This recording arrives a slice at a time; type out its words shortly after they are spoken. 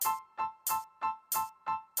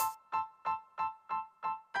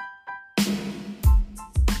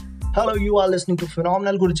Hello, you are listening to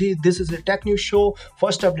Phenomenal Guruji. This is a tech news show.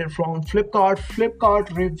 First update from Flipkart.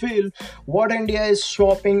 Flipkart reveal what India is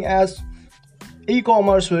shopping as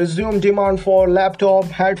e-commerce resume demand for laptop,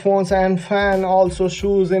 headphones and fan, also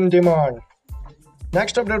shoes in demand.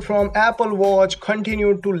 Next update from Apple Watch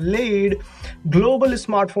continued to lead global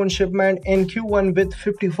smartphone shipment in Q1 with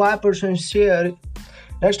 55% share.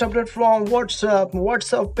 Next update from WhatsApp.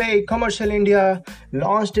 WhatsApp Pay Commercial India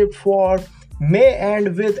launched it for May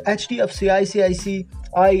end with HDFC,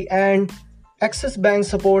 ICICI and Axis Bank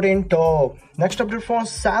support in top. Next update from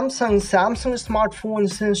Samsung. Samsung smartphone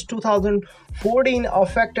since 2014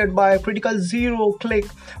 affected by critical zero-click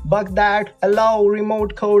bug that allow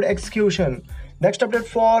remote code execution. Next update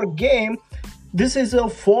for game. This is a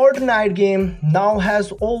Fortnite game, now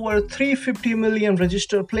has over 350 million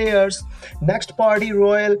registered players. Next party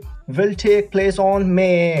royal will take place on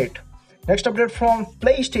May 8. Next update from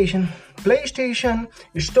PlayStation. PlayStation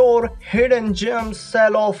Store hidden gems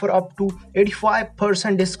sell offer up to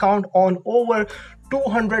 85% discount on over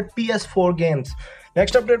 200 PS4 games.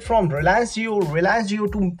 Next update from Reliance Jio. Reliance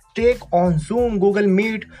Jio to take on Zoom, Google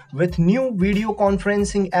Meet with new video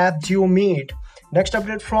conferencing app Jio Meet. Next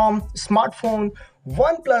update from smartphone.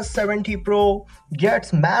 OnePlus 70 Pro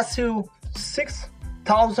gets massive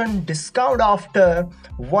 6,000 discount after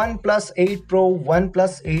OnePlus 8 Pro,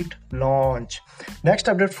 OnePlus 8 launch. Next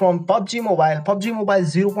update from PUBG Mobile. PUBG Mobile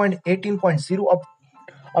 0.18.0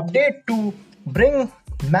 update to bring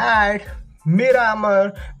Mad,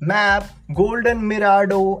 Miramar map, Golden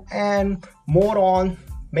Mirado and more on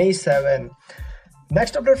May 7.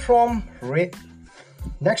 Next update from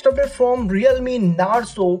realme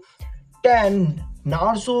Narzo 10.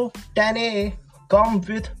 Narzo 10A come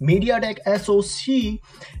with MediaTek SoC,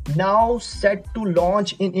 now set to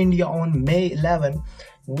launch in India on May 11.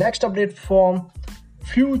 Next update from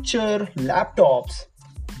future laptops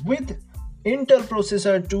with Intel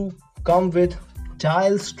processor to come with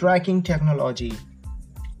tiles tracking technology.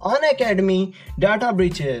 Unacademy data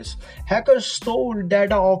breaches. Hackers stole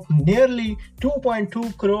data of nearly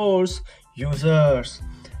 2.2 crores users.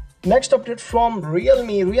 Next update from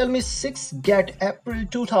Realme 6 get April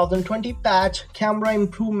 2020 patch camera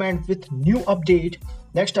improvement with new update.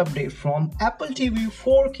 Next update from Apple TV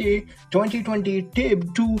 4K 2020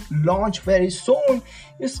 tip to launch very soon,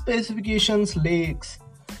 specifications leaks.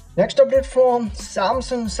 Next update from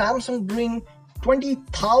Samsung. Samsung bring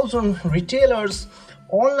 20,000 retailers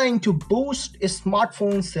online to boost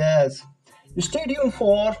smartphone sales. Stay tuned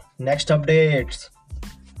for next updates.